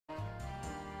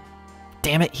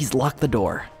Damn it, he's locked the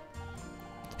door.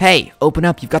 Hey, open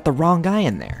up, you've got the wrong guy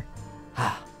in there.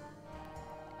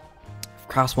 If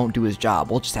Kraus won't do his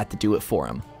job, we'll just have to do it for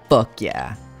him. Fuck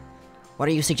yeah. What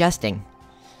are you suggesting?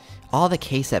 All the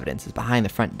case evidence is behind the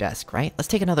front desk, right? Let's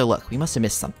take another look. We must have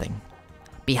missed something.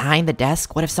 Behind the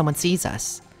desk? What if someone sees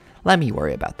us? Let me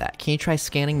worry about that. Can you try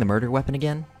scanning the murder weapon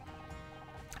again?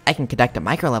 I can conduct a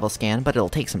micro-level scan, but it'll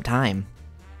take some time.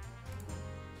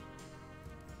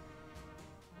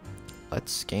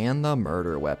 Let's scan the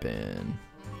murder weapon.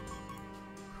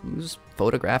 Whose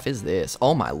photograph is this?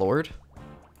 Oh my lord.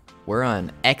 We're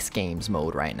on X Games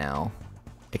mode right now.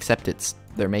 Except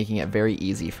they're making it very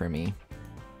easy for me.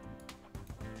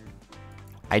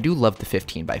 I do love the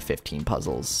 15 by 15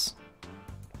 puzzles.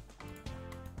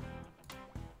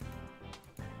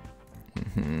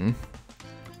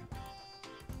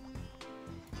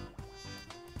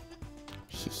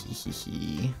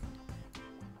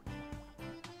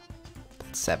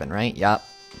 That's 7, right? Yup.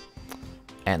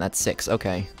 And that's 6.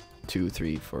 Okay. 2,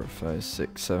 3, 4, 5,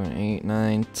 6, 7, 8,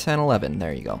 9, 10, 11.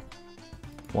 There you go.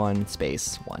 1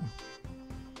 space 1.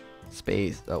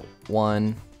 Space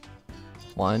 1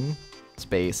 1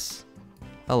 space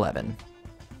 11.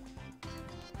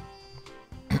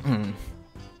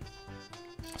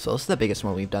 So this is the biggest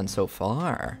one we've done so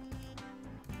far.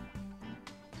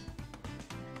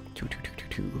 2 2 2 2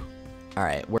 2. All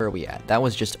right, where are we at? That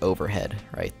was just overhead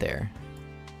right there.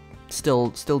 Still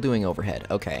doing overhead.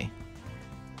 Okay.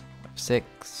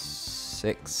 6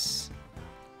 6.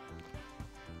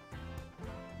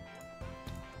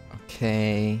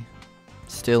 Okay.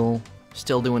 Still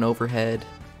doing overhead.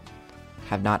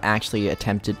 Have not actually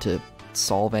attempted to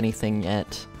solve anything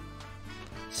yet.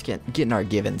 Just getting our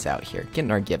givens out here. Getting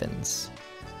our givens.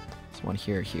 There's one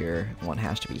here, here. One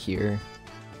has to be here.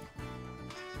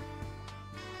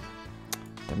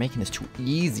 They're making this too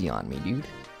easy on me, dude.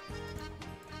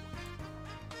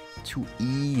 Too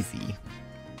easy.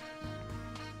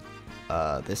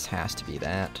 This has to be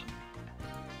that.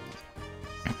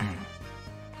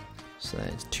 So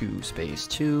that's 2 space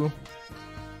 2.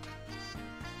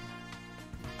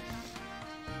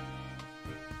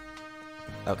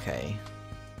 Okay.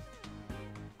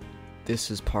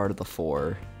 This is part of the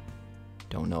 4.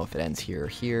 Don't know if it ends here or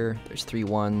here. There's 3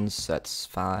 1s. That's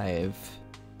 5,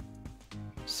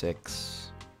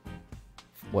 6.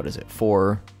 What is it?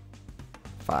 4,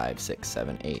 5, 6,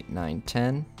 7, 8, 9,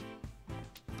 10.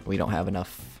 We don't have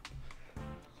enough.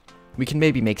 We can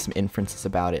maybe make some inferences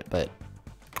about it, but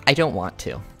I don't want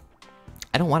to.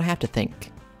 I don't want to have to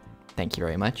think. Thank you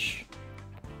very much.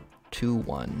 2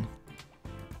 1.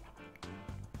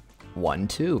 1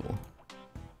 2.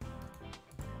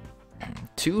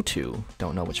 2 2.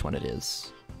 Don't know which one it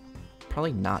is.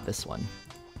 Probably not this one.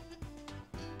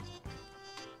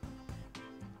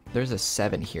 There's a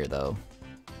 7 here though.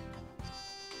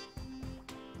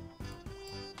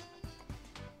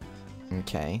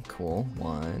 Okay, cool.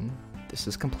 1. This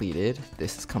is completed.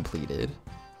 This is completed.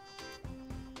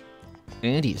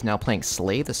 And he's now playing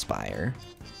Slay the Spire.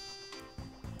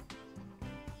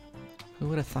 Who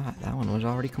would have thought that one was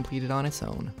already completed on its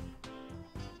own?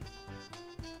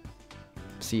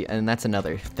 See, and that's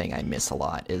another thing I miss a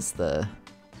lot, is the,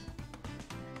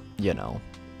 you know,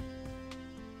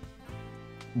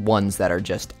 ones that are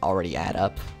just already add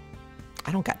up.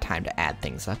 I don't got time to add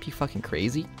things up, you fucking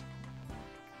crazy?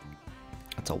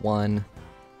 That's a 1.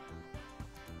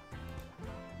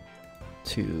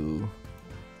 2.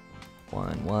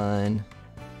 1 1.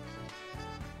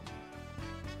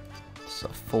 So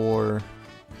 4.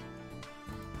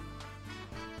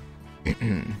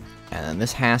 And then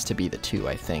this has to be the 2,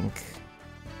 I think.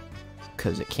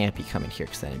 Because it can't be coming here,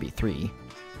 because then it'd be 3.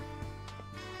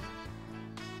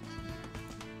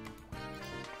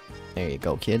 There you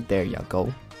go, kid. There you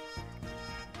go.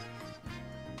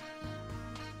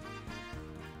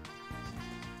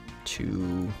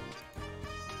 Two,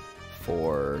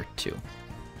 4 2.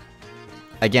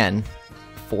 Again,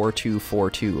 4 2 4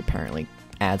 2 apparently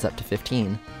adds up to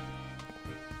 15.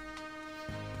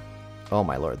 Oh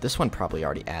my lord, this one probably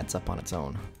already adds up on its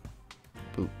own.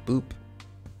 Boop, boop,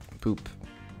 boop.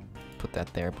 Put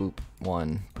that there, boop.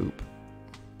 1, boop.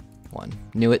 1.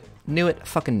 Knew it. Knew it.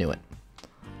 Fucking knew it.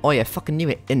 Oh yeah, fucking knew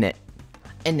it. Innit.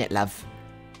 Innit, love.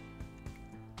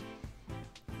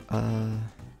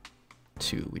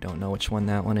 2. We don't know which one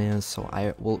that one is, so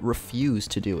I will refuse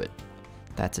to do it.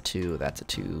 That's a 2. That's a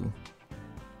 2.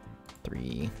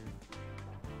 3.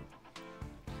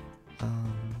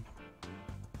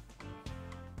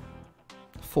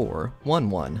 4. 1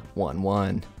 1 1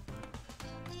 1.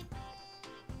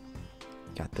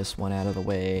 Got this one out of the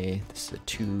way. This is a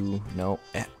 2. Nope.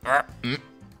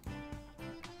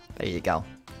 There you go.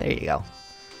 There you go.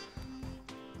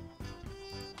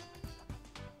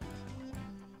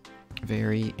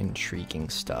 Very intriguing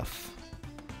stuff.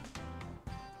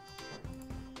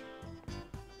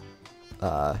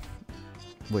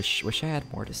 Wish I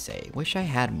had more to say. Wish I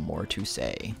had more to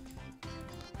say.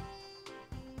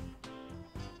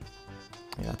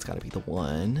 Yeah, that's gotta be the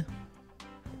one.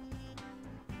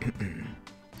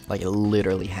 Like, it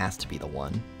literally has to be the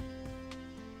one.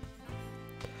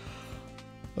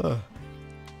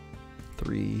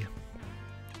 3,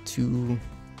 2.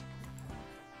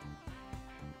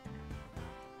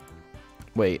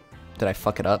 Wait, did I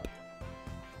fuck it up?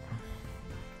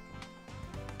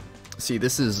 See,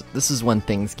 this is when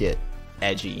things get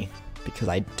edgy, because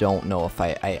I don't know if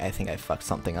I think I fucked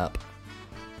something up.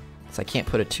 So I can't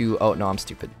put a 2. Oh no, I'm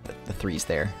stupid. The 3's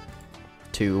there.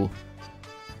 2.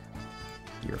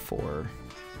 Year 4.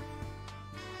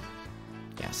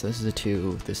 Yeah, so this is a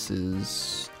 2. This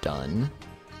is done.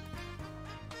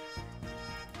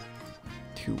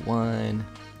 2, 1.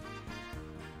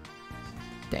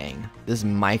 Dang, this is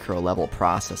micro level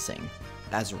processing.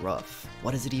 That's rough.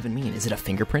 What does it even mean? Is it a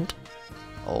fingerprint?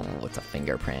 Oh, it's a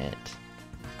fingerprint.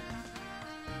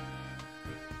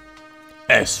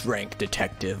 S-rank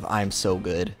detective. I'm so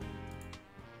good.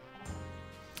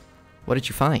 What did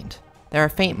you find? There are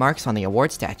faint marks on the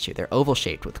award statue. They're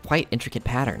oval-shaped with quite intricate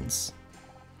patterns.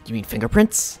 You mean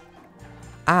fingerprints?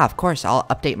 Ah, of course. I'll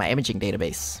update my imaging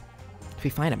database. If we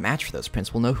find a match for those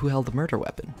prints, we'll know who held the murder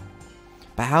weapon.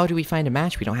 But how do we find a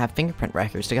match? We don't have fingerprint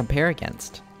records to compare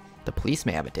against. The police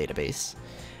may have a database.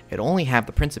 It'll only have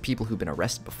the prints of people who've been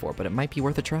arrested before, but it might be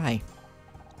worth a try.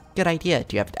 Good idea.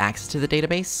 Do you have access to the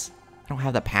database? I don't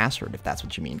have the password, if that's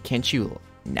what you mean. Can't you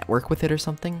network with it or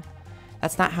something?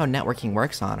 That's not how networking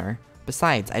works, Honor.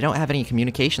 Besides, I don't have any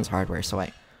communications hardware, so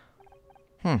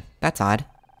that's odd.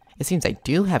 It seems I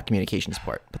do have communications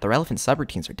port, but the relevant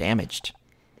subroutines are damaged.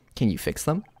 Can you fix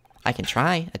them? I can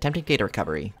try. Attempting data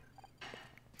recovery.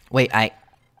 Wait,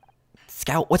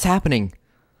 Scout, what's happening?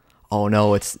 Oh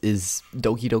no, is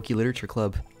Doki Doki Literature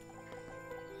Club.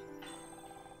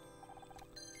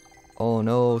 Oh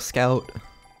no, Scout.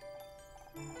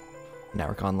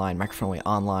 Network online, microphone away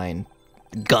online.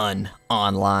 Gun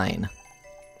online.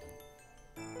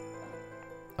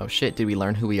 Oh shit, did we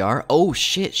learn who we are? Oh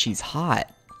shit, she's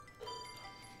hot.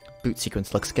 Boot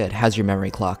sequence looks good. How's your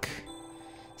memory clock?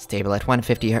 Stable at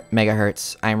 150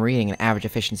 megahertz. I'm reading an average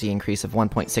efficiency increase of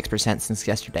 1.6% since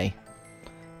yesterday.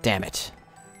 Damn it.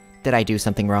 Did I do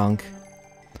something wrong?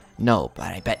 No, but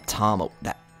I bet Tom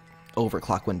that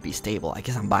overclock wouldn't be stable. I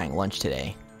guess I'm buying lunch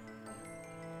today.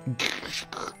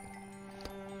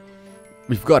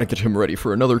 We've got to get him ready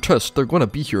for another test. They're going to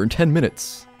be here in 10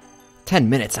 minutes. 10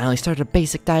 minutes? I only started a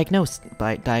basic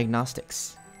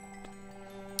diagnostics.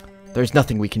 There's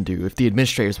nothing we can do. If the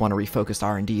administrators want to refocus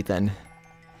R&D, then...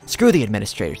 Screw the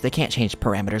administrators. They can't change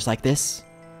parameters like this.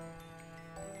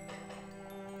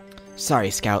 Sorry,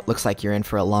 Scout. Looks like you're in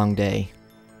for a long day.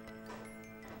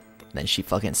 Then she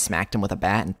fucking smacked him with a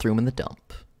bat and threw him in the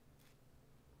dump.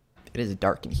 It is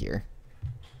dark in here.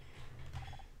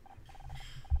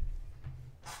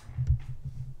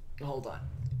 Hold on.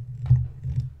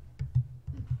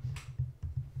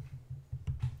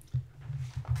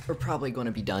 We're probably going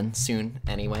to be done soon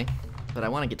anyway, but I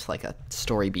want to get to like a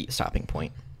story beat stopping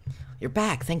point. You're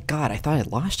back, thank God. I thought I'd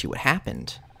lost you. What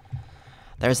happened?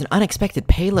 There's an unexpected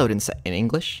payload in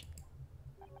English.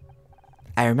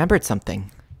 I remembered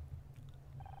something.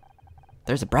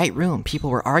 There's a bright room. People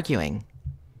were arguing.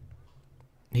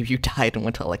 Maybe you died and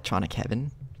went to electronic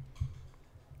heaven?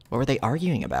 What were they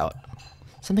arguing about?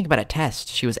 Something about a test.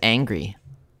 She was angry.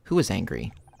 Who was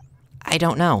angry? I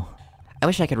don't know. I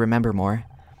wish I could remember more.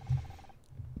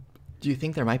 Do you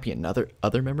think there might be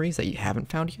other memories that you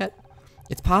haven't found yet?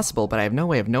 It's possible, but I have no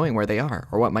way of knowing where they are,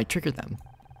 or what might trigger them.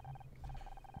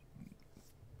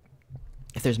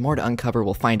 If there's more to uncover,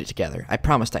 we'll find it together. I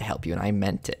promised I'd help you, and I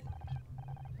meant it.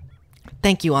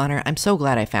 Thank you, Honor. I'm so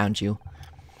glad I found you.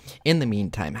 In the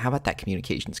meantime, how about that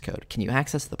communications code? Can you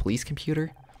access the police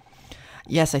computer?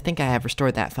 Yes, I think I have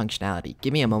restored that functionality.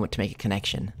 Give me a moment to make a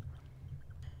connection.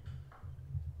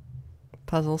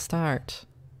 Puzzle start.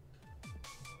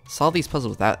 Solve these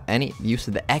puzzles without any use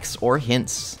of the X or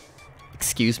hints.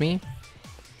 Excuse me?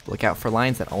 Look out for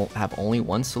lines that have only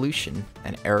one solution.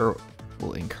 An error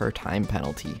will incur time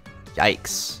penalty.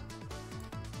 Yikes.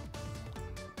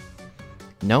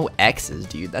 No X's,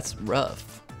 dude. That's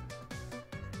rough.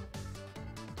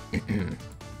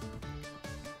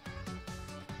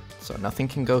 So nothing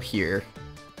can go here.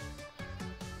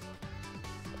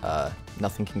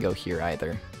 Nothing can go here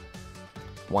either.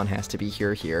 One has to be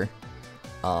here.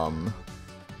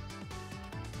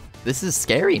 This is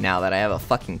scary now that I have a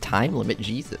fucking time limit,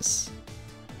 Jesus.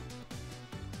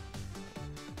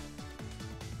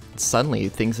 Suddenly,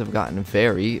 things have gotten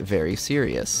very, very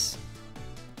serious.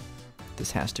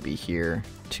 This has to be here.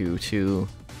 2, 2.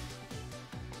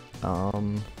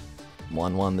 1,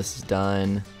 1, this is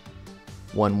done.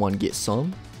 1, 1, get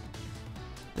some.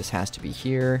 This has to be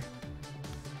here.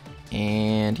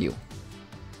 And you.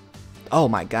 Oh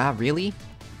my god, really?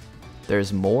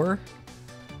 There's more?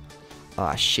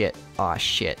 Aw, shit. Aw,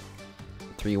 shit.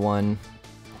 3, 1.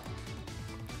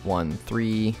 1,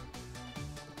 3.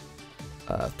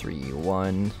 3,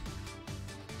 1.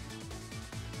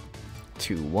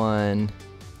 2, 1.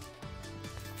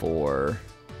 4.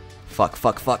 Fuck,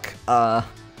 fuck, fuck.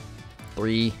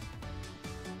 3.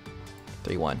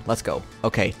 3, 1. Let's go.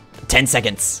 Okay. 10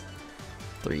 seconds.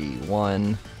 3,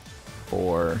 1.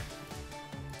 4.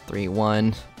 3,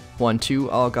 1. 1,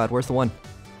 2. Oh god, where's the 1?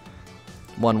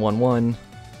 1, 1, 1.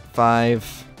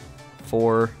 5.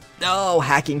 4. No,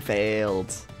 hacking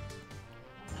failed.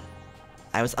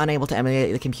 I was unable to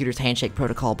emulate the computer's handshake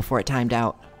protocol before it timed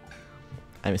out.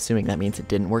 I'm assuming that means it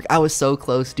didn't work. I was so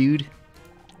close, dude.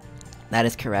 That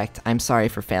is correct. I'm sorry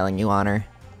for failing you, Honor.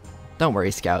 Don't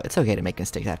worry, Scout. It's okay to make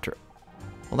mistakes after...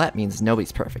 Well, that means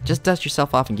nobody's perfect. Just dust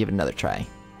yourself off and give it another try.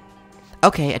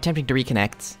 Okay, attempting to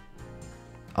reconnect.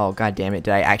 Oh, god damn it.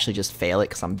 Did I actually just fail it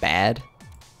because I'm bad?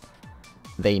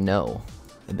 They know.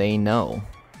 They know.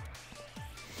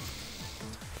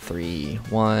 3,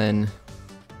 1...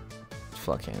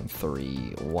 Fucking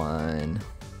 3, 1,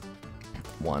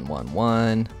 1, 1,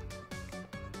 1,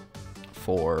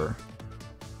 4.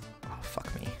 Oh,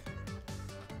 fuck me.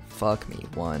 Fuck me.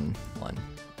 1, 1.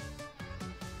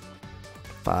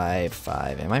 5,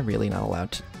 5. Am I really not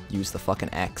allowed to use the fucking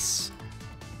X?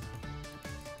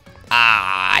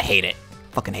 Ah, I hate it.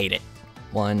 Fucking hate it.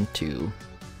 1, 2.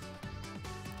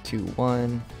 2,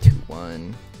 1. 2,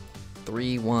 1.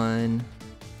 3, 1.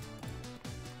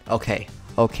 Okay.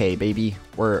 Okay, baby,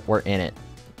 we're in it.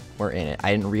 We're in it.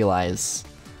 I didn't realize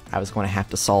I was going to have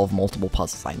to solve multiple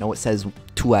puzzles. I know it says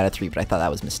 2 out of 3, but I thought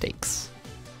that was mistakes.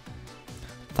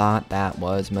 Thought that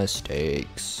was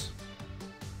mistakes.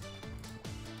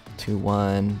 2,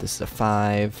 1. This is a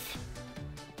 5.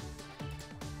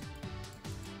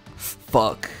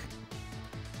 Fuck.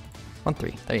 1,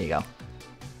 3. There you go.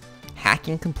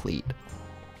 Hacking complete.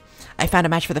 I found a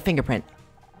match for the fingerprint.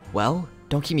 Well,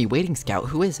 don't keep me waiting, Scout.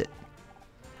 Who is it?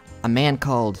 A man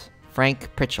called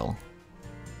Frank Pritchell.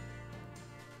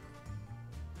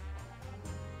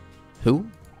 Who?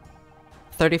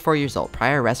 34 years old,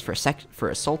 prior arrest for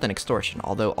assault and extortion,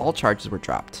 although all charges were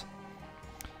dropped.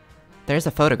 There's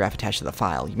a photograph attached to the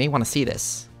file. You may want to see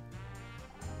this.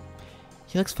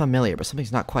 He looks familiar, but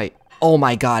something's not quite... Oh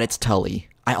my god, it's Tully.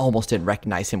 I almost didn't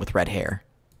recognize him with red hair.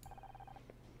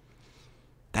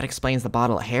 That explains the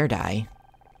bottle of hair dye.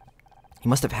 He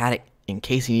must have had it in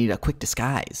case he needed a quick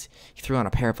disguise. He threw on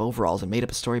a pair of overalls and made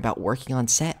up a story about working on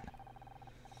set.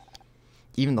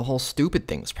 Even the whole stupid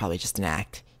thing was probably just an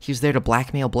act. He was there to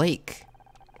blackmail Blake.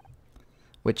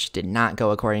 Which did not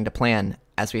go according to plan.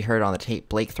 As we heard on the tape,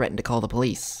 Blake threatened to call the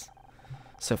police.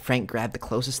 So Frank grabbed the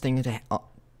closest thing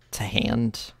to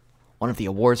hand, one of the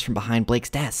awards from behind Blake's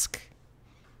desk.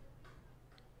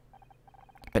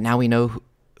 But now we know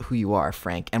who you are,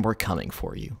 Frank, and we're coming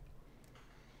for you.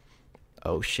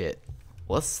 Oh shit.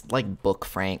 Let's, like, book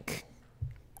Frank.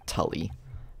 Tully.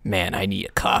 Man, I need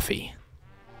a coffee.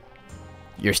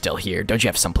 You're still here. Don't you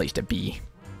have someplace to be?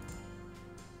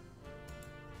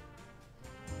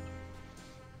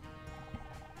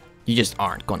 You just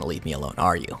aren't going to leave me alone,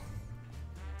 are you?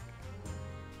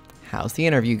 How's the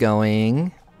interview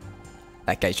going?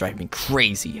 That guy's driving me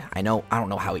crazy. I don't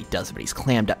know how he does it, but he's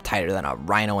clammed up tighter than a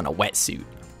rhino in a wetsuit.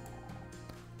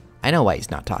 I know why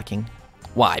he's not talking.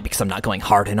 Why? Because I'm not going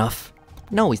hard enough?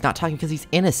 No, he's not talking because he's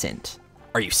innocent.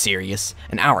 Are you serious?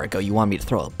 An hour ago you wanted me to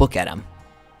throw a book at him.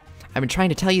 I've been trying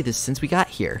to tell you this since we got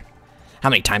here. How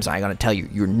many times am I going to tell you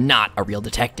you're not a real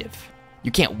detective?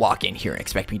 You can't walk in here and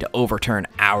expect me to overturn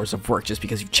hours of work just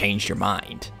because you've changed your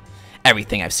mind.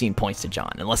 Everything I've seen points to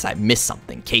John. Unless I missed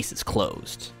something, case is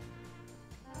closed.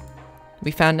 We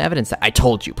found evidence that I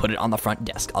told you, put it on the front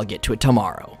desk. I'll get to it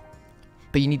tomorrow.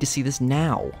 But you need to see this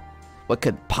now. What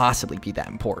could possibly be that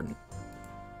important?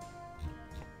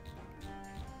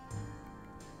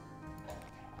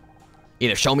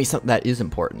 Either show me something that is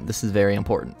important. This is very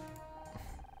important.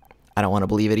 I don't want to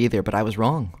believe it either, but I was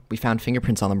wrong. We found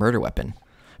fingerprints on the murder weapon.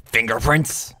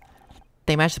 Fingerprints?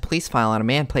 They matched the police file on a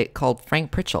man called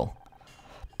Frank Pritchell.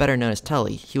 Better known as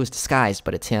Tully. He was disguised,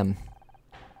 but it's him.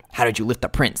 How did you lift the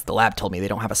prints? The lab told me they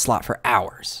don't have a slot for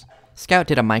hours. Scout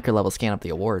did a micro-level scan of the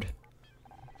award.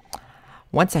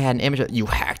 Once I had an image of— You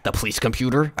hacked the police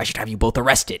computer? I should have you both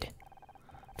arrested.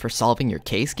 For solving your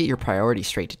case, get your priorities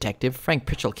straight, Detective. Frank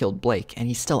Pritchell killed Blake, and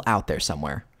he's still out there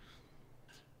somewhere.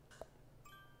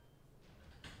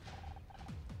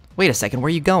 Wait a second, where are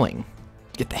you going?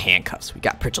 Get the handcuffs. We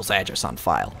got Pritchell's address on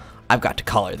file. I've got to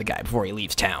collar the guy before he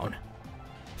leaves town.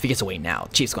 If he gets away now,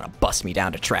 the chief's gonna bust me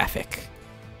down to traffic.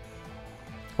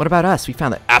 What about us? We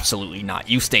found that— Absolutely not.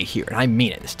 You stay here, and I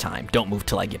mean it this time. Don't move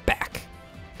till I get back.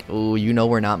 Oh, you know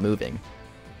we're not moving.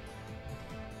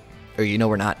 Or you know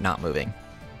we're not moving.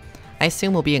 I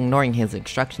assume we'll be ignoring his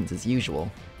instructions as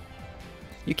usual.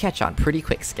 You catch on pretty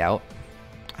quick, Scout.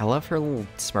 I love her little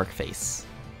smirk face.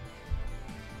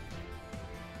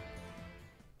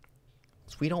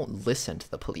 We don't listen to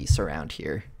the police around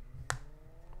here.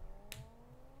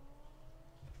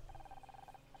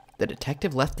 The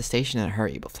detective left the station in a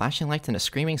hurry, but flashing lights and a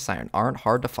screaming siren aren't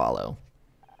hard to follow.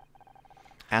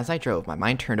 As I drove, my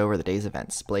mind turned over the day's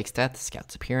events. Blake's death,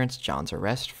 Scout's appearance, John's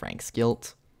arrest, Frank's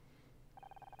guilt.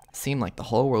 It seemed like the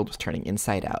whole world was turning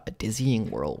inside out, a dizzying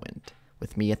whirlwind,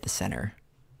 with me at the center.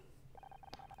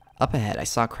 Up ahead, I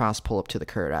saw Cross pull up to the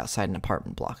curb outside an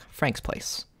apartment block, Frank's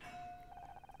place.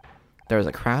 There was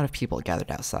a crowd of people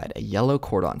gathered outside. A yellow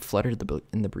cordon fluttered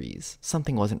in the breeze.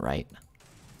 Something wasn't right.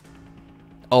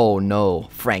 Oh no,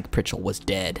 Frank Pritchell was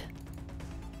dead.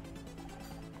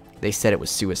 They said it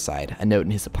was suicide. A note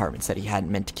in his apartment said he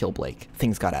hadn't meant to kill Blake.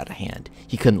 Things got out of hand.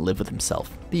 He couldn't live with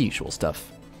himself. The usual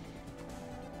stuff.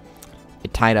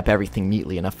 It tied up everything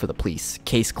neatly enough for the police.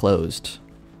 Case closed.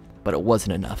 But it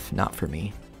wasn't enough, not for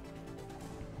me.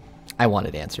 I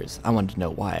wanted answers. I wanted to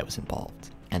know why I was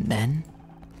involved. And then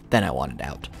I wanted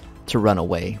out. To run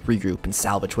away, regroup, and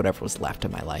salvage whatever was left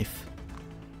of my life.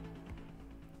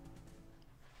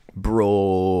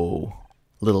 Bro.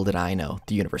 Little did I know,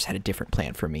 the universe had a different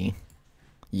plan for me.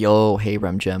 Yo, hey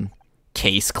Rum Jim.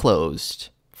 Case closed.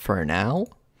 For now?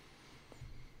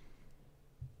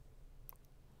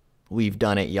 We've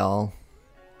done it, y'all.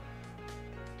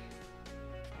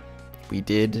 We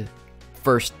did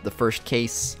the first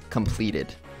case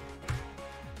completed.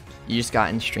 You just got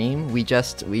in stream. We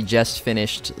just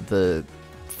finished the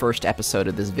first episode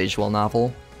of this visual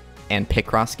novel and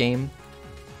Picross game.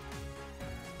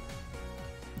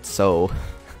 So,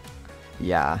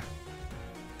 yeah.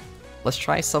 Let's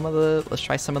try some of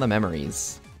the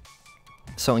memories.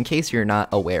 So, in case you're not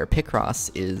aware,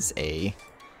 Picross is a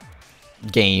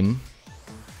game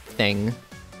thing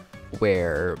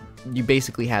where you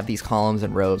basically have these columns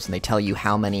and rows, and they tell you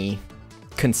how many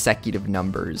consecutive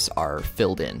numbers are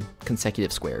filled in,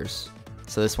 consecutive squares.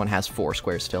 So this one has 4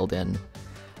 squares filled in.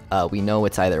 We know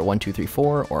it's either 1, 2, 3,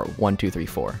 4 or 1, 2, 3,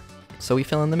 4. So we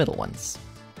fill in the middle ones.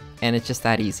 And it's just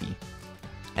that easy.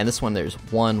 And this one, there's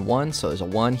 1, 1, so there's a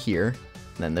 1 here,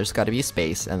 and then there's got to be a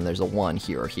space, and there's a 1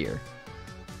 here or here.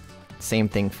 Same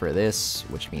thing for this,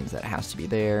 which means that it has to be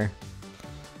there.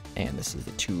 And this is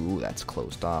the 2, that's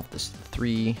closed off. This is the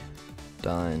 3,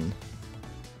 done.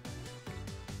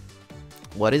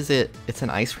 What is it? It's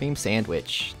an ice cream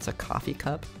sandwich. It's a coffee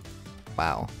cup?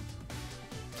 Wow.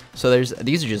 So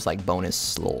these are just like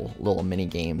bonus little mini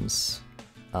games.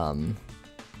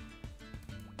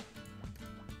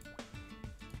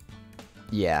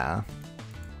 Yeah.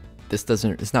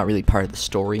 It's not really part of the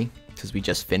story, because we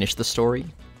just finished the story.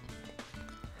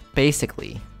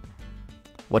 Basically,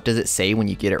 what does it say when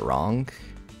you get it wrong?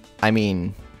 I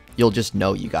mean, you'll just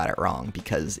know you got it wrong,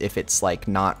 because if it's like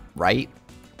not right,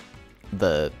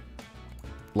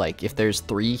 if there's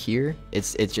 3 here,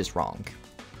 it's just wrong.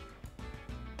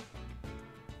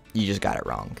 You just got it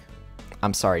wrong.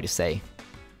 I'm sorry to say.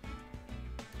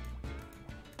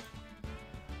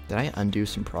 Did I undo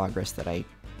some progress that I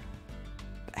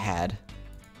had?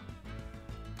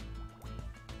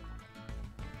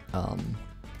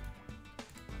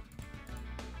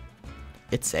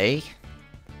 It's a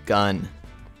gun.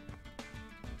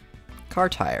 Car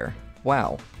tire.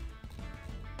 Wow.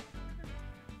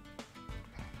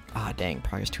 Ah, dang.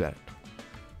 Progress 2 out.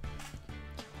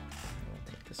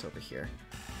 I'll take this over here.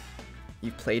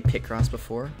 You've played Picross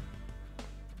before?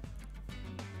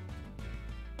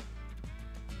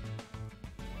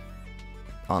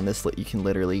 On this, you can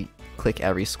literally click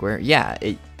every square. Yeah,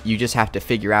 you just have to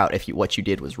figure out if what you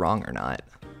did was wrong or not.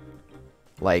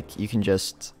 Like, you can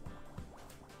just...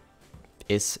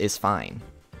 It's fine.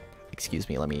 Excuse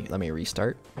me, let me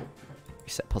restart.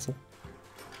 Reset puzzle.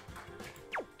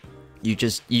 You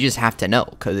just have to know,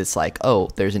 because it's like, oh,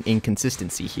 there's an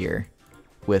inconsistency here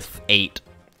with 8,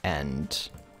 and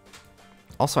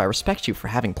also I respect you for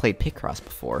having played Picross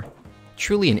before.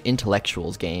 Truly an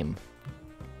intellectual's game.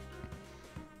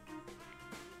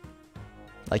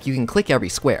 Like, you can click every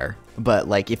square, but,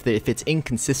 like, if it's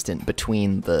inconsistent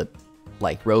between the,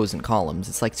 like, rows and columns,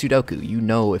 it's like Sudoku. You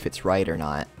know if it's right or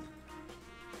not.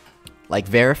 Like,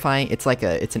 verifying, it's like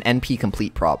it's an NP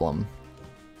complete problem.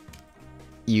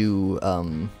 You,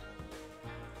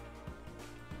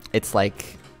 it's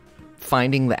like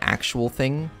finding the actual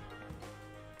thing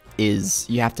is,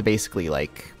 you have to basically,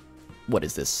 like, what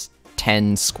is this?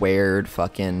 10 squared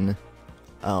fucking,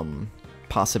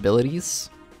 possibilities?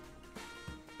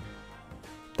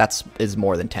 Is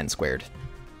more than 10 squared.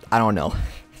 I don't know.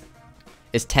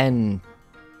 Is 10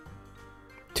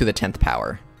 to the 10th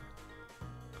power?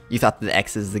 You thought the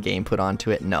X is the game put onto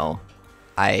it? No.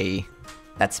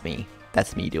 That's me.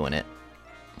 That's me doing it.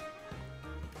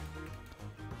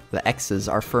 The X's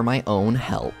are for my own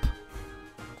help.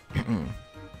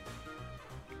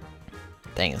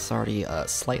 Dang, it's already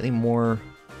slightly more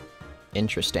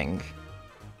interesting.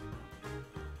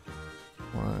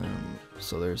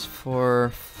 So there's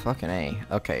 4, fucking A.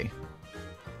 Okay.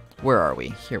 Where are we?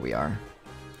 Here we are.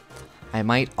 I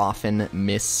might often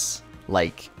miss,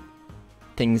 like,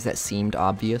 things that seemed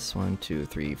obvious. 1, 2,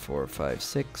 3, 4, 5,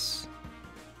 6.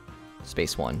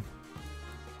 Space 1.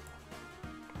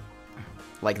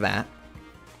 Like that,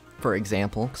 for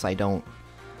example, because I don't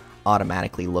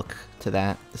automatically look to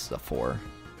that. This is a 4.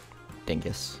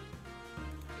 Dingus.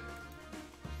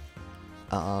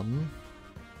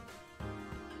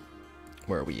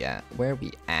 Where are we at? Where are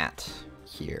we at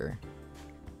here?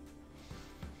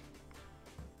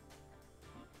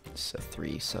 It's a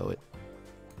 3, so it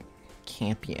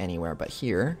can't be anywhere but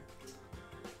here.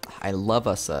 I love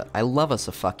us a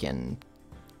fucking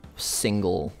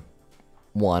single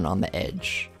one on the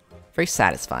edge. Very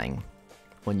satisfying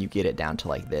when you get it down to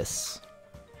like this.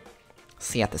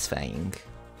 Satisfying.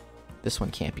 This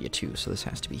one can't be a 2, so this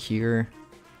has to be here.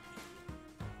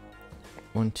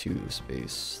 1, 2,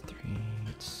 space 3.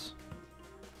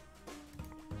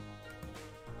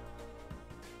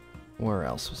 Where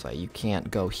else was I? You can't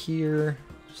go here,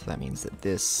 so that means that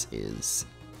this is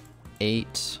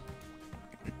 8.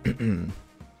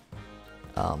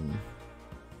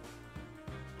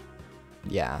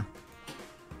 Yeah.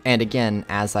 And again,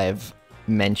 as I've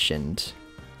mentioned,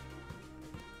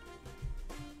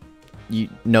 you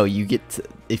get to,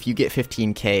 if you get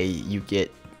 15K, you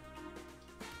get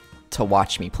to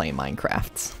watch me play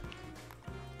Minecraft.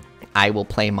 I will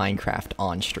play Minecraft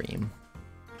on stream.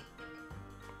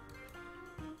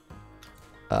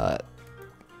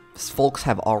 Folks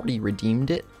have already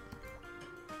redeemed it.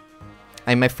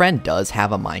 My friend does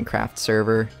have a Minecraft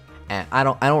server, and I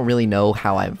don't really know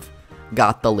how I've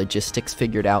got the logistics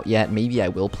figured out yet. Maybe I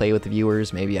will play with the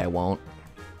viewers, maybe I won't.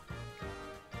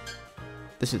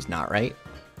 This is not right.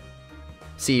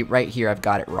 See, right here I've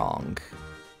got it wrong.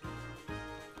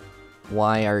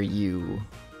 Why are you...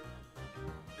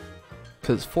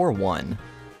 Because 4-1.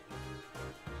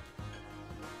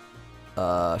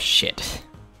 Shit.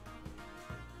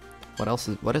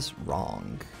 What is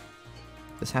wrong?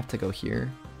 Does this have to go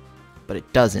here? But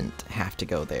it doesn't have to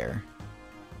go there.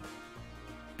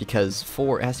 Because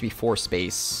it has to be 4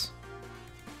 space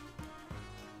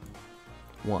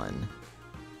 1.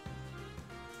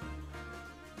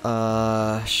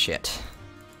 Shit.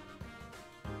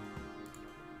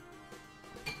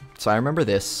 So I remember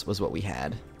this was what we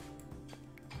had.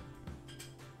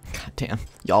 God damn.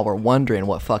 Y'all were wondering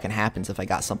what fucking happens if I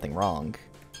got something wrong.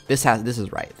 This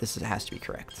is right. This has to be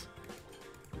correct.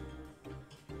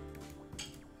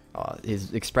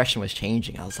 His expression was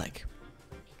changing. I was like,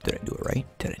 did I do it right?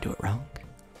 Did I do it wrong?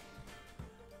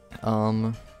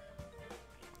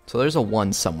 So there's a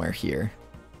 1 somewhere here.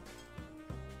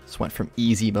 This went from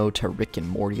easy mode to Rick and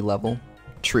Morty level.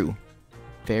 True.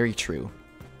 Very true.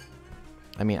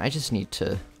 I mean, I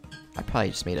probably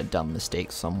just made a dumb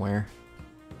mistake somewhere.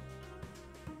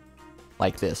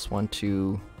 Like this. 1,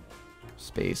 2,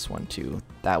 space 1, 2.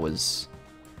 That was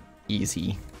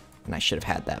easy. And I should have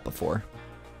had that before.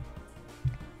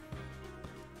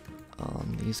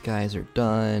 These guys are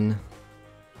done.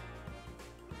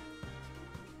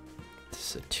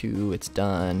 This is a 2, it's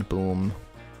done. Boom.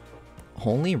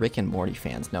 Only Rick and Morty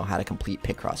fans know how to complete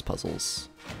Picross puzzles.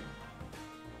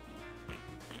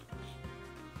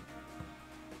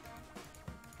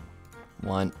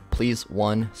 Please,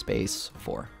 1 space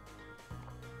 4.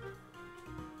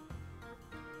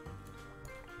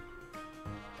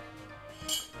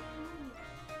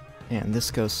 And this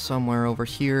goes somewhere over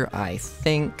here, I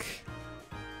think.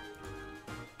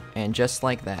 And just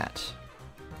like that.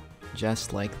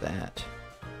 Just like that.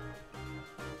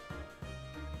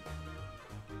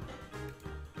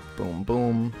 Boom,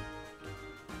 boom.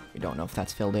 We don't know if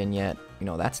that's filled in yet. You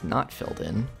know, that's not filled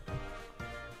in.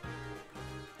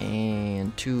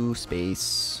 And 2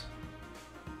 space.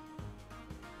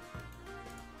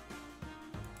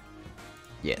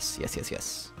 Yes, yes, yes,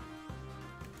 yes.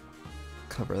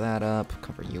 Cover that up,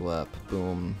 cover you up,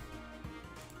 boom.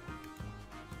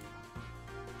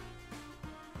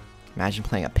 Imagine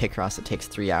playing a Picross that takes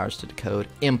 3 hours to decode.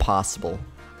 Impossible.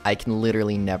 I can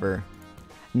literally never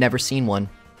seen one.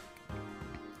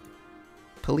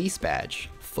 Police badge.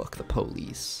 Fuck the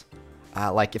police.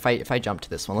 Like if I jump to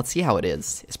this one, let's see how it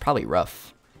is. It's probably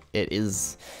rough. It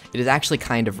is actually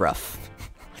kind of rough,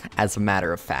 as a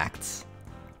matter of fact.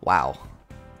 Wow.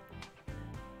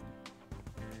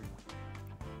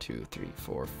 2, 3,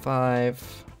 4,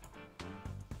 5.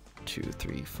 2,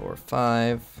 3, 4,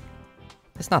 5.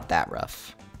 It's not that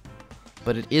rough,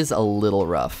 but it is a little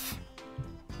rough.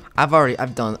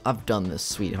 I've done this,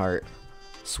 sweetheart.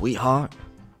 Sweetheart.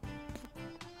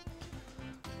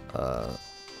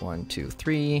 1, 2,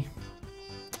 3.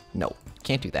 No,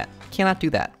 can't do that. Cannot do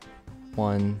that.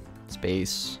 1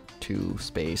 space 2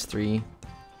 space 3.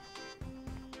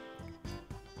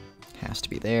 Has to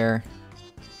be there.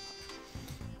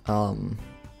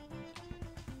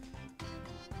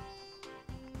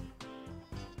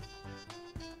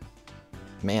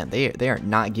 Man, they are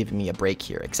not giving me a break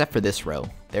here, except for this row.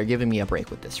 They're giving me a break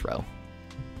with this row.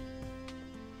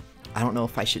 I don't know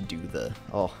if I should do the...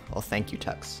 Oh, thank you,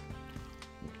 Tux.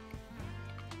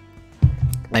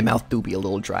 My mouth do be a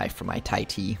little dry from my Thai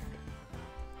tea.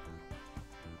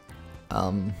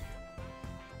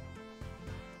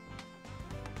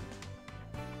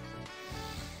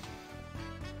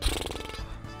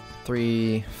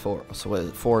 3, 4, so what is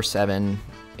it? 4, 7,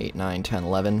 8, 9, 10,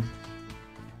 11.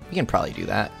 We can probably do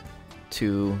that.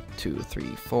 2, 2,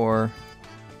 3, 4.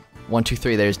 1, 2,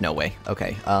 3, there's no way.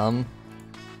 Okay,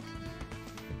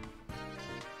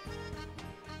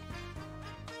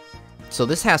 so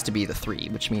this has to be the 3,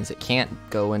 which means it can't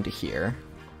go into here.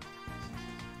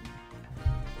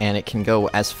 And it can go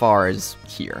as far as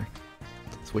here.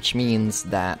 Which means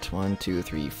that 1, 2,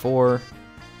 3, 4.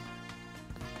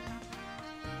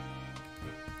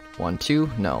 1, 2?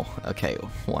 No. Okay,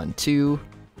 1, 2.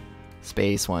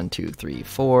 Space 1, 2, 3,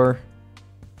 4.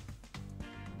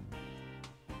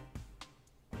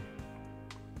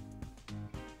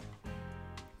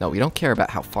 No, we don't care about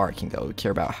how far it can go. We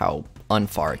care about how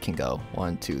unfar it can go.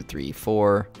 1, 2, 3,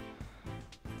 4.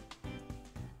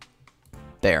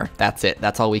 There. That's it.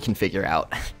 That's all we can figure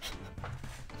out.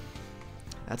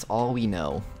 That's all we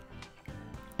know.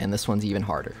 And this one's even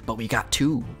harder. But we got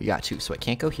 2. We got 2, so it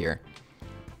can't go here.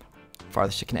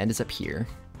 Farthest it can end is up here.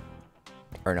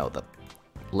 Or no, the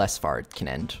less far it can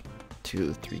end.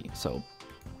 2, 3, so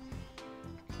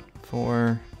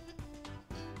 4.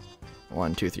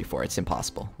 1, 2, 3, 4. It's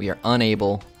impossible. We are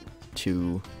unable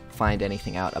to find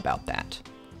anything out about that.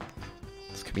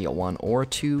 This could be a 1 or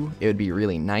 2. It would be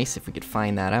really nice if we could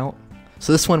find that out.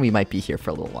 So this one we might be here for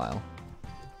a little while.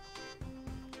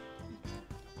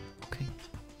 Okay.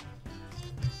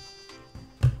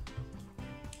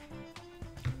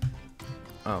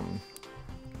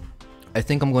 I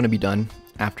think I'm going to be done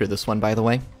after this one, by the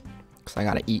way, because I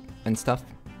gotta eat and stuff.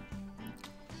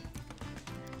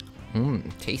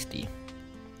 Tasty.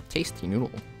 Tasty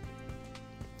noodle.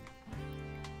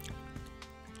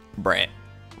 Brett.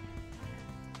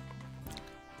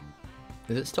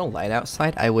 Is it still light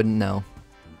outside? I wouldn't know.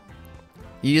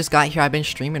 You just got here. I've been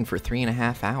streaming for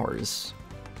 3.5 hours.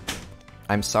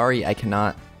 I'm sorry, I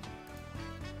cannot.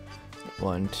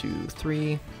 1, 2,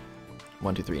 3.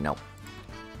 1, 2, 3, no.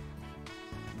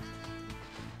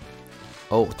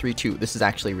 Oh, 3, 2. This is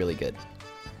actually really good.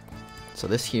 So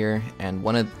this here, and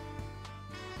one of...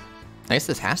 I guess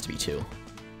this has to be 2.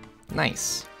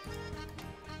 Nice.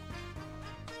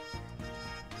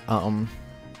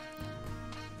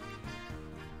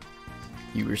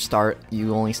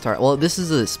 You only start... Well, this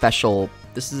is a special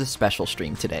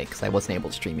stream today, because I wasn't able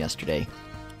to stream yesterday.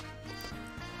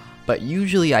 But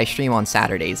usually I stream on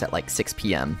Saturdays at like 6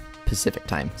 p.m. Pacific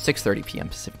time. 6:30 p.m.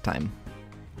 Pacific time.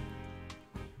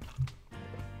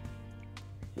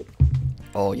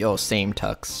 Oh, yo, same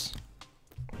Tux.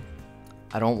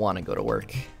 I don't want to go to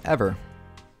work. Ever.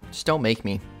 Just don't make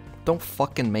me. Don't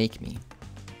fucking make me.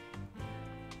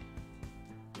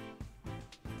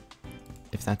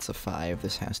 If that's a 5,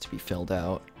 this has to be filled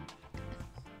out.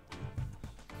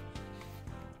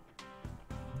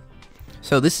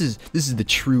 So this is the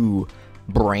true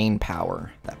brain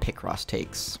power that Picross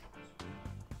takes.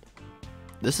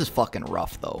 This is fucking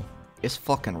rough, though. It's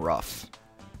fucking rough.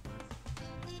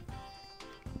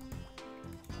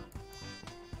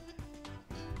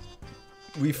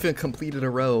 We've completed a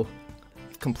row.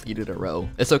 Completed a row.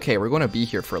 It's okay, we're going to be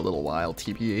here for a little while,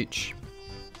 TBH.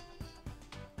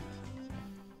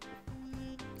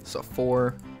 So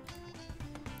 4.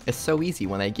 It's so easy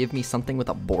when they give me something with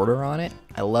a border on it.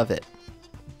 I love it.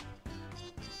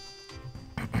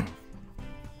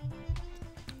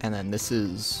 And then this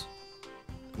is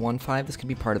 1, 5. This could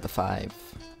be part of the 5.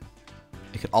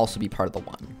 It could also be part of the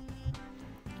 1.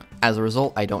 As a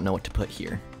result, I don't know what to put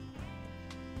here.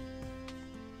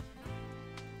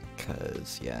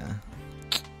 Because, yeah.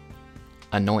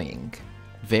 Annoying.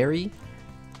 Very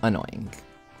annoying.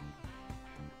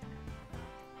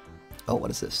 Oh,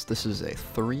 what is this? This is a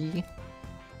 3.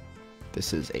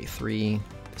 This is a 3.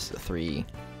 This is a 3.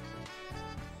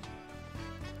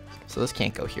 So this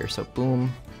can't go here. So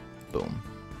boom, boom.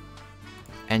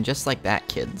 And just like that,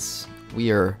 kids,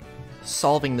 we are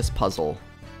solving this puzzle.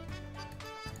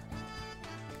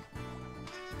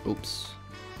 Oops.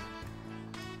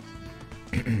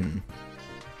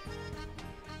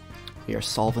 We are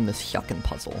solving this yuckin'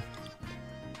 puzzle.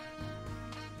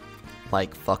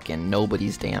 Like fucking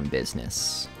nobody's damn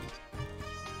business.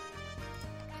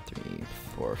 3,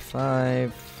 4,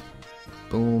 5.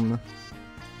 Boom.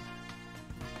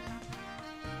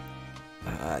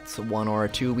 It's a 1 or a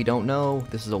 2, we don't know.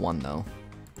 This is a 1 though.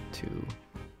 2.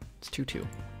 It's 2, 2.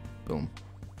 Boom.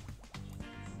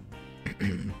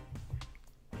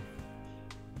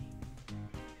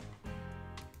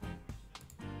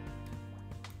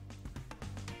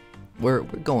 We're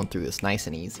going through this nice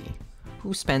and easy.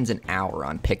 Who spends an hour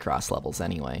on Picross levels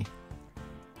anyway?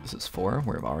 This is 4.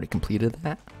 We've already completed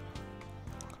that.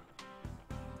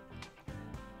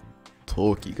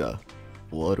 Toki ga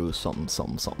waru something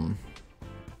something something.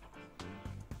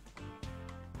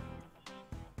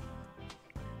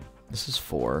 This is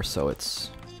 4, so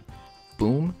it's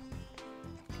boom.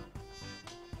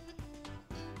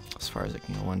 As far as it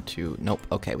can go, 1, 2. Nope.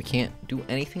 Okay, we can't do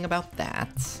anything about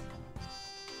that.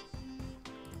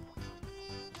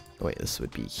 Oh, wait, this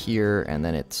would be here, and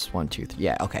then it's 1, 2, 3.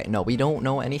 Yeah, okay. No, we don't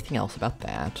know anything else about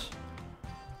that.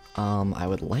 I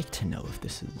would like to know if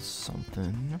this is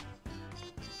something.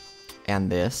 And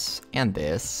this, and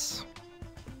this.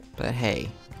 But hey.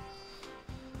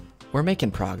 We're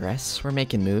making progress, we're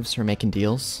making moves, we're making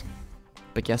deals.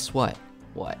 But guess what?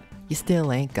 What? You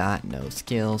still ain't got no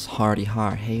skills. Hardy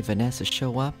har, hey Vanessa,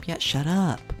 show up? Yeah, shut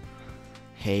up.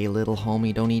 Hey little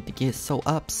homie, don't need to get so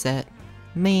upset.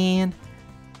 Man.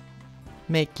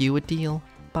 Make you a deal.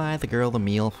 Buy the girl a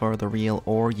meal for the real,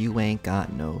 or you ain't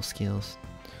got no skills.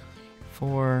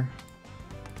 4.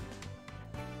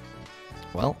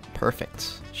 Well,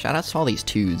 perfect. Shoutouts to all these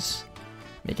 2s.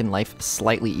 Making life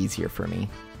slightly easier for me.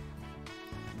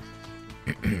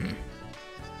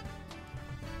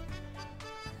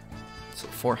 So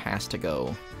 4 has to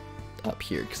go up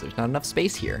here because there's not enough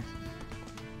space here.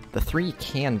 The 3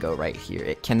 can go right here.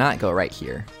 It cannot go right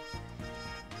here.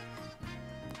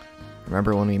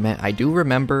 Remember when we met? I do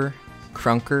remember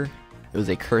Crunker. It was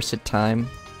a cursed time.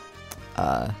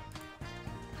 Right.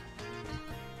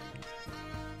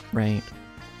 1,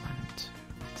 2,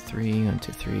 3, 1,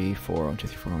 2, 3, 4, 1, 2,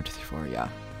 3, 4, 1, 2, 3, 4, yeah.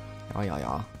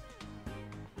 Yeah.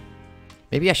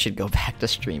 Maybe I should go back to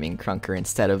streaming Crunker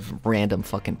instead of random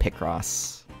fucking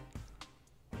Picross.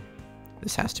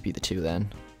 This has to be the 2 then.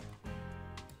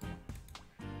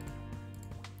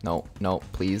 No,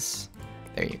 please.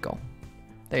 There you go.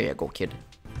 There you go, kid.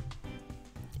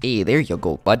 Hey, there you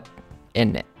go, bud.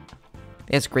 In it.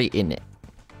 That's great, isn't it?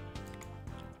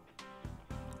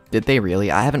 Did they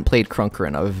really? I haven't played Crunker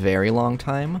in a very long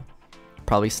time.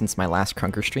 Probably since my last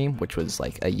Crunker stream, which was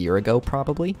like a year ago,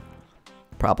 probably.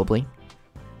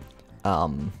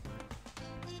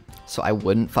 So I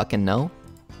wouldn't fucking know.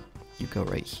 You go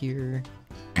right here.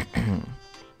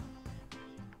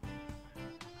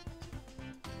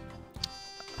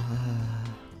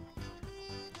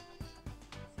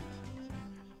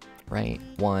 Right,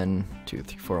 1, 2,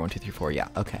 3, 4, 1, 2, 3, 4, yeah,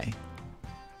 okay.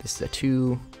 This is a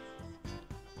 2.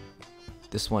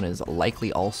 This one is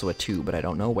likely also a 2, but I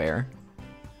don't know where.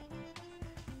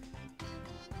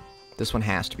 This one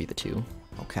has to be the 2,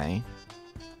 okay.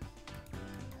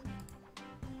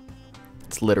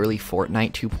 It's literally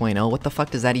Fortnite 2.0. What the fuck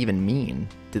does that even mean?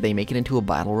 Did they make it into a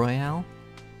battle royale?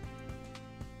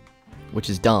 Which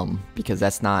is dumb, because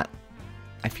that's not...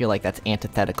 I feel like that's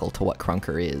antithetical to what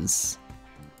Crunker is.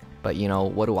 But, you know,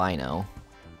 what do I know?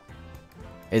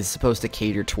 It's supposed to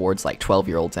cater towards, like,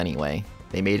 12-year-olds anyway.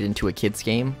 They made it into a kid's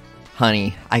game?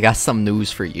 Honey, I got some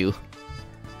news for you.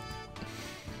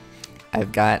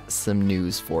 I've got some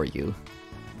news for you.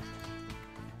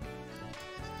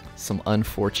 Some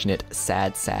unfortunate,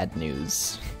 sad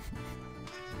news.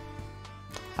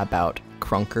 About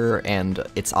Crunker and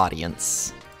its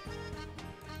audience.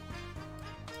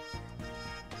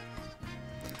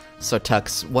 So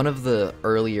Tux, one of the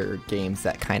earlier games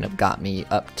that kind of got me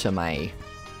up to my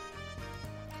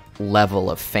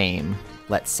level of fame,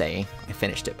 let's say. I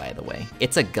finished it, by the way.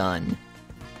 It's a gun.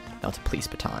 No, it's a police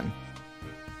baton.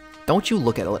 Don't you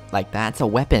look at it like that. It's a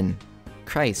weapon.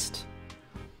 Christ.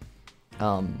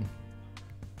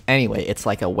 Anyway, it's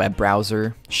like a web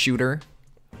browser shooter.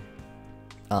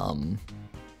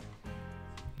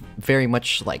 Very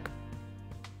much like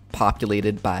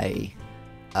populated by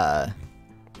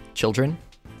children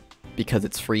because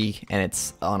it's free and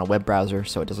it's on a web browser,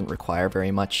 so it doesn't require very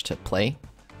much to play.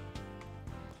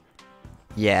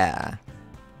 Yeah.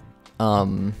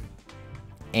 And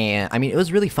I mean, it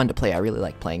was really fun to play. I really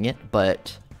like playing it,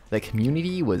 but the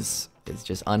community is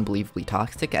just unbelievably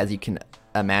toxic, as you can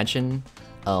imagine.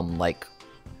 Like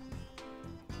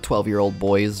 12-year-old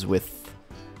boys with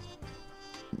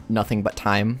nothing but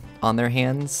time on their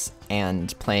hands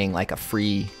and playing like a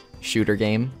free shooter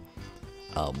game.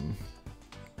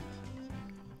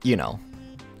 You know,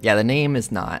 yeah, the name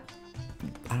is not,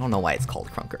 I don't know why it's called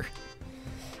Crunker.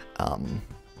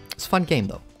 It's a fun game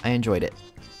though. I enjoyed it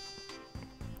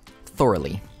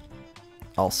thoroughly.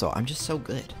 Also, I'm just so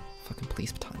good. Fucking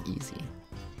police baton, easy.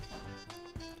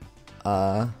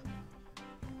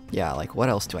 Yeah, like what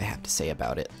else do I have to say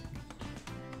about it?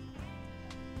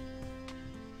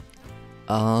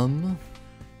 Let's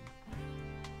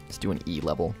do an E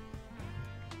level.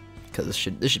 Because this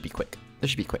should be quick.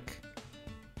 This should be quick.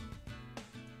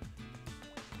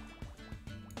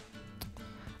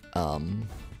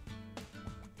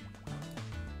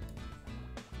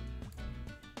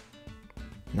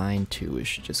 9-2, it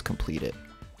should just complete it.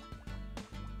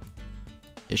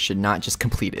 It should not just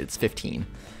complete it, it's 15.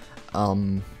 Yeah,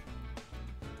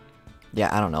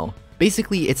 I don't know.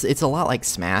 Basically, it's a lot like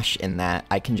Smash in that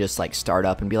I can just like start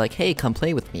up and be like, hey, come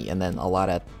play with me, and then a lot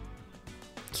of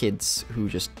kids who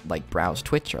just like browse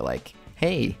Twitch are like,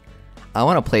 hey, I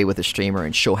want to play with a streamer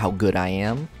and show how good I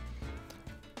am.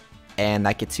 And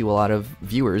that gets you a lot of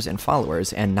viewers and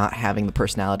followers, and not having the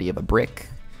personality of a brick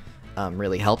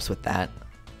really helps with that,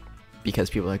 because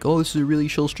people are like, oh, this is a really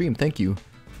chill stream, thank you.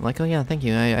 I'm like, oh yeah, thank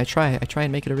you, I try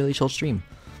and make it a really chill stream.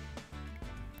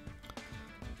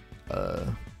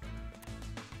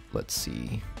 Let's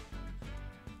see.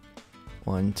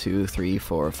 1, 2, 3,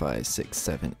 4, 5, 6,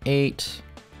 7, 8,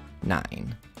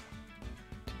 9.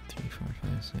 2, 3, 4,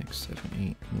 5, 6, 7,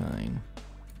 8, 9.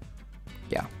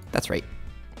 Yeah, that's right.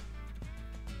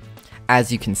 As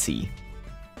you can see.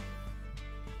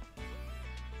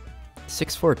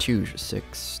 6, 4, 2,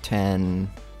 6, 10,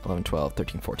 11, 12,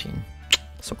 13, 14.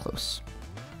 So close.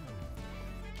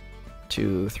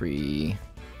 2, 3,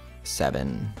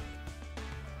 7,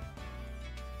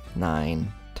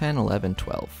 9, 10, 11,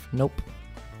 12. Nope.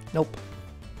 Nope.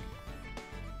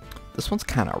 This one's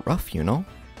kind of rough, you know?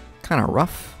 Kind of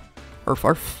rough. Arf,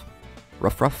 arf.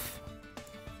 Rough, rough.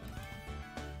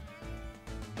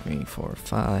 3, 4,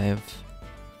 5.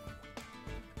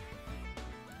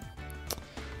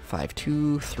 5,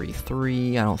 2, 3,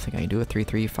 3. I don't think I can do it. 3,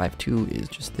 3. 5, 2 is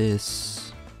just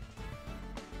this.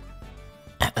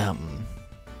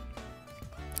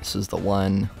 This is the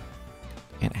one.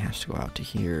 And it has to go out to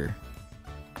here.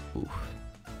 Ooh.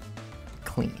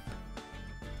 Clean.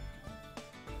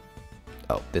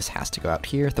 Oh, this has to go out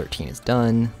here. 13 is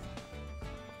done.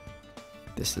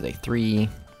 This is a 3.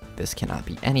 This cannot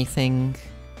be anything.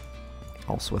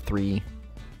 Also a 3.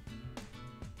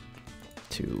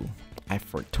 2. I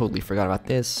totally forgot about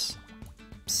this.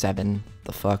 7.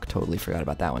 The fuck? Totally forgot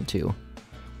about that one too.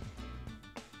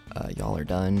 Y'all are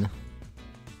done.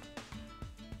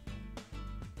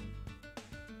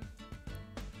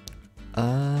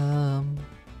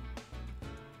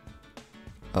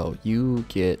 Oh, you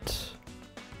get...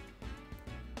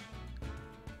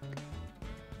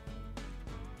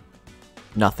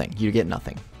 nothing. You get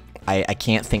nothing. I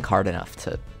can't think hard enough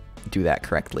to do that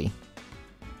correctly.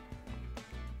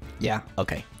 Yeah,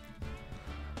 okay.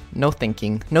 No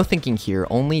thinking. No thinking here,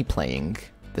 only playing.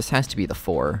 This has to be the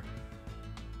 4.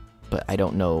 But I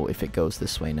don't know if it goes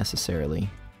this way necessarily.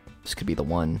 This could be the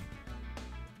 1.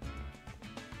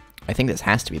 I think this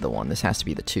has to be the 1. This has to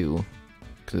be the 2.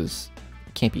 Because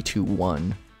it can't be 2,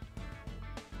 1.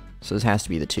 So this has to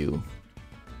be the 2.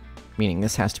 Meaning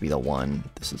this has to be the 1.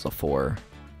 This is a 4.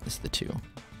 This is the 2.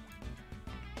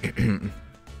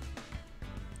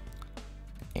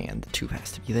 And the 2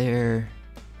 has to be there.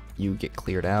 You get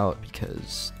cleared out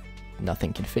because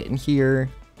nothing can fit in here.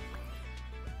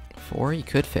 4, you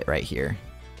could fit right here.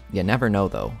 You never know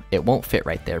though. It won't fit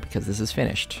right there because this is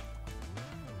finished.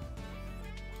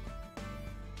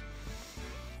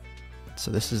 So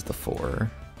this is the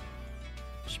 4,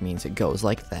 which means it goes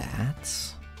like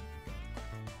that.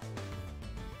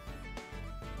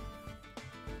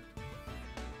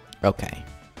 Okay.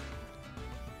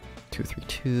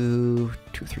 232,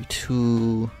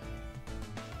 232.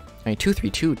 I mean,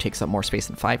 232 takes up more space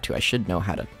than 52. I should know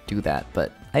how to do that,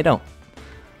 but I don't.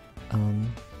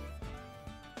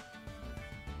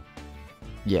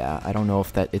 Yeah, I don't know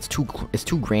if that it's too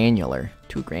granular.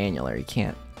 Too granular. You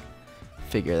can't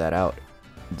figure that out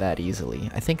that easily.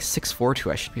 I think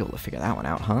 642. I should be able to figure that one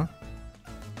out, huh?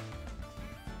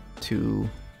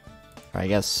 I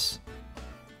guess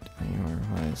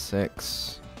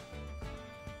 6.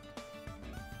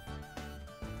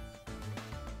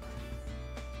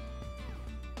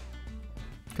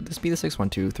 Could this be the 6? 1,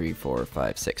 2, 3, 4,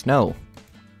 5, 6? No.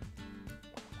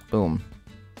 Boom.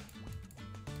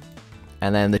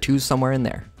 And then the 2's somewhere in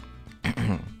there.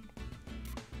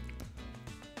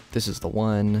 This is the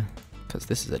 1, because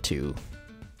this is a 2.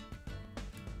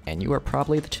 And you are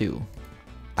probably the 2.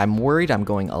 I'm worried I'm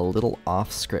going a little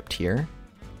off script here.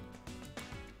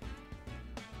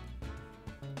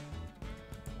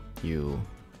 You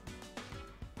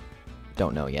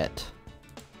don't know yet.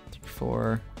 3,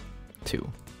 4,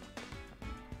 2.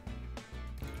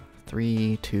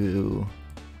 3, 2,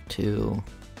 2.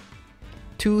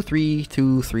 2, 3,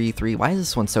 2, 3, 3. Why is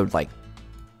this one so, like,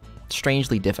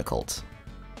 strangely difficult?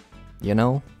 You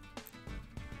know?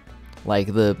 Like,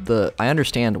 I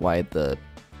understand why the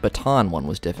baton one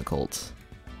was difficult,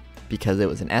 because it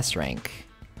was an S rank,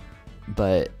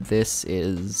 but this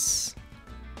is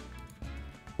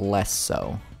less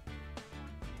so.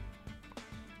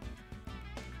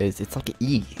 It's like an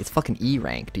E. It's fucking E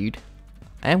rank, dude.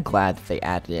 I am glad that they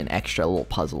added in extra little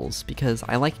puzzles, because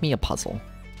I like me a puzzle.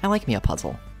 I like me a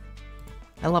puzzle.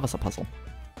 I love us a puzzle.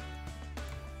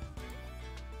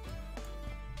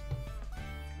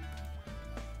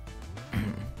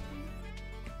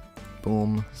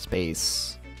 Boom,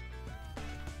 space.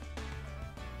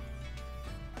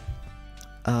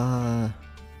 The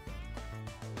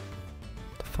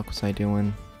fuck was I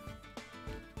doing?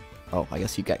 Oh, I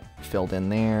guess you got filled in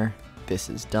there. This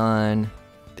is done.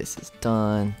 This is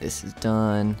done. This is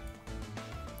done.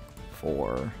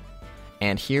 4.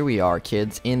 And here we are,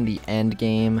 kids, in the end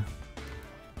game.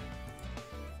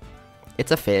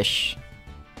 It's a fish.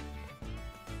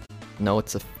 No,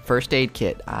 it's a first aid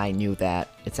kit. I knew that.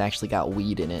 It's actually got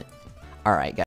weed in it. Alright, guys.